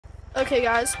Okay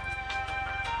guys,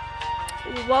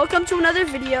 welcome to another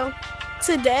video.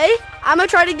 Today, I'm gonna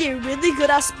try to get really good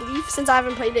at Spleef since I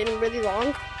haven't played it in really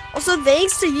long. Also,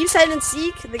 thanks to Yeeps Hide and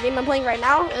Seek, the game I'm playing right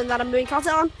now and that I'm doing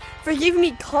content on, for giving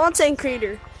me content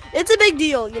creator. It's a big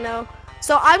deal, you know.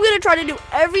 So I'm gonna try to do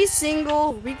every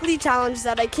single weekly challenge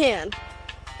that I can.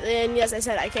 And yes, I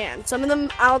said I can. Some of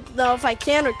them I don't know if I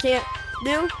can or can't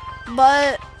do,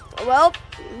 but well,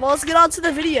 let's get on to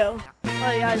the video.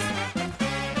 Alright guys.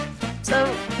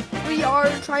 So we are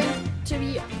trying to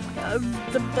be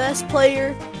the best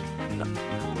player.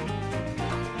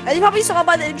 As you probably saw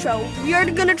by the intro, we are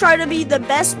gonna try to be the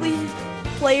best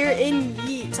player in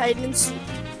Yeeps Hide and Seek.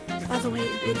 By the way,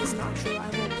 it is not true. I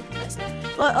won't be the best.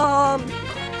 But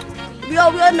we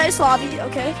got a nice lobby.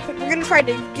 Okay, we're gonna try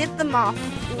to get them off.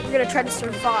 We're gonna try to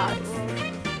survive.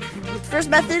 First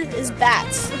method is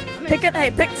bats. Please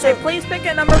pick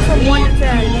a number from 1 to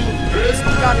 10. We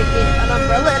gotta get an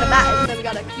umbrella and a bat, and then we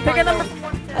gotta keep Pick on a number going. from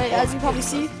 1 to 10. As you probably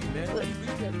see,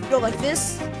 we go like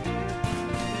this,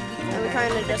 and we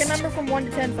kind of Pick a just number from 1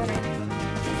 to 10 for me.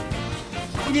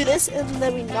 we do this, and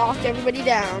then we knock everybody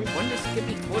down. One just give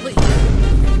me totally.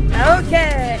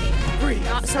 Okay.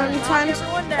 Sometimes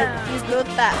everyone down. use both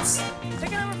bats,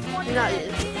 Pick a number from 1 to not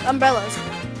 10. umbrellas.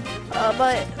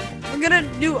 But we're gonna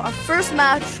do our first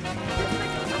match.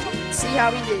 See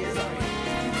how we do.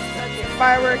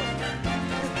 Firework.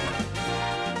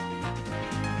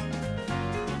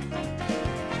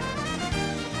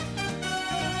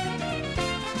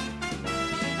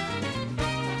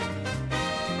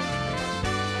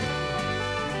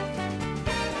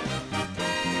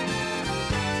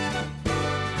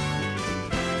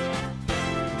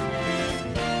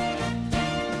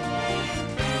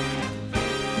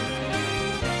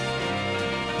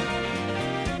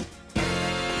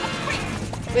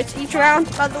 Which each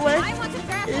round, by the way,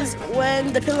 is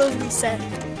when the pillows reset.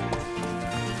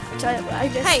 Which I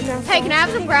guess. Hey, can I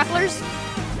have some grapplers?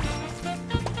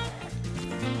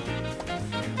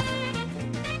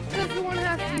 Everyone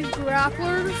has to be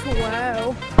grapplers?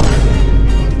 Wow.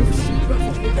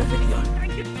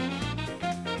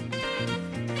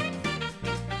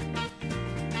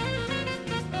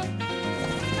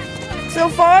 So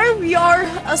far, we are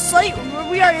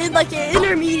in like an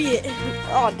intermediate.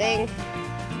 Oh dang.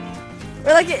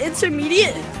 We're like an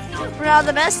intermediate. We're not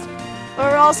the best, but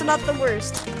we're also not the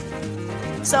worst.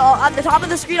 So at the top of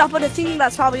the screen, I'll put a thing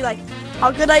that's probably like how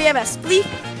good I am at Spleef.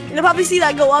 And you'll probably see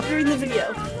that go up during the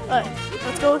video. Alright,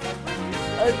 let's go.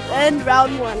 End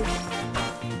round 1.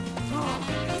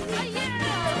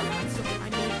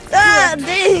 Ah,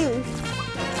 dang!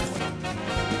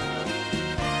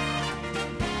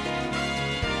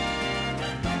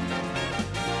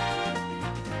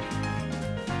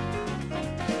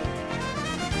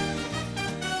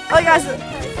 Alright guys,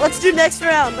 let's do next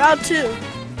round, round 2.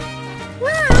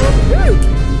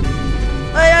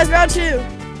 Alright guys, round 2.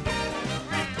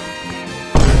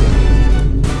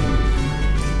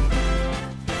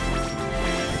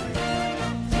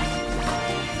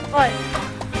 Alright,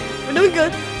 we're doing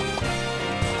good.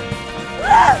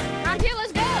 Ah! Round 2,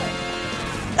 let's go.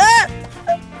 Ah!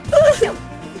 Oh shit!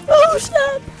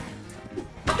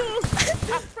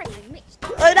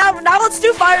 Alright, now let's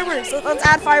do fireworks. Let's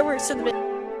add fireworks to the video.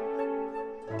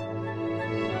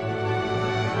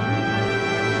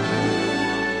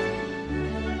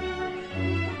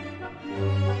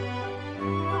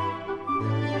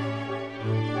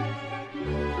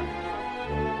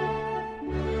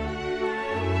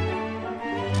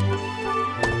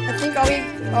 I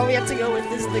think all we have to go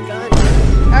with is the gun.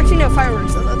 Actually, no,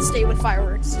 fireworks. So let's stay with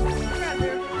fireworks.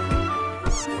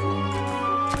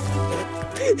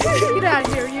 Get out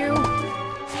of here, you.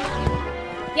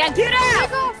 Yeah, get out!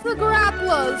 Take off the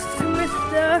grapplers,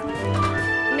 Mr.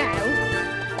 No.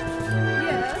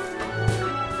 Yes.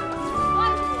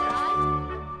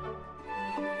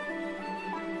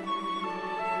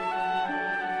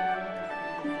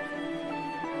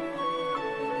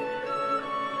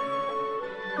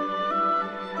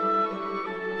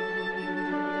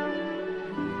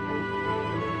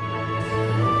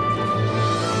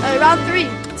 Alright, round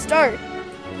 3. Start.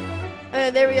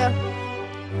 There we go.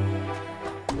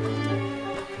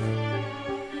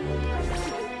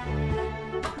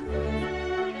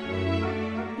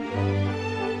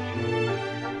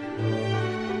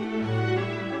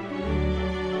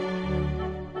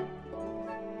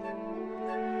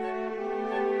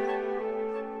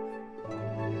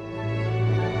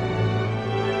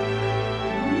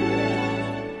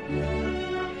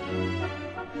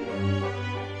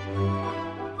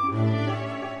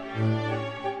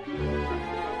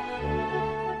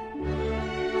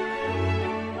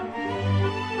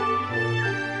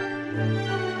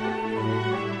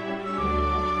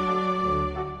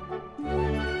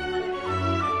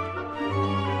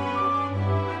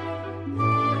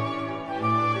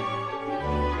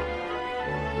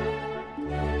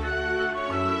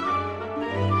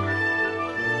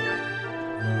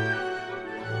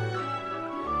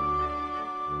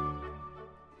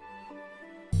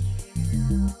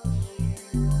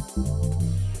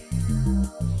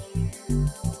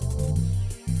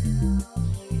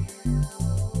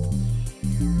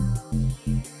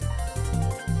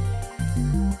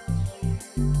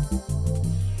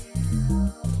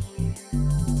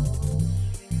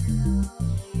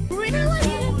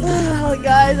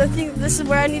 guys, I think this is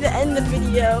where I need to end the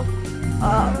video.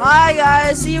 Bye,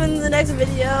 guys. See you in the next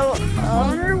video.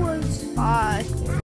 Connor was Bye.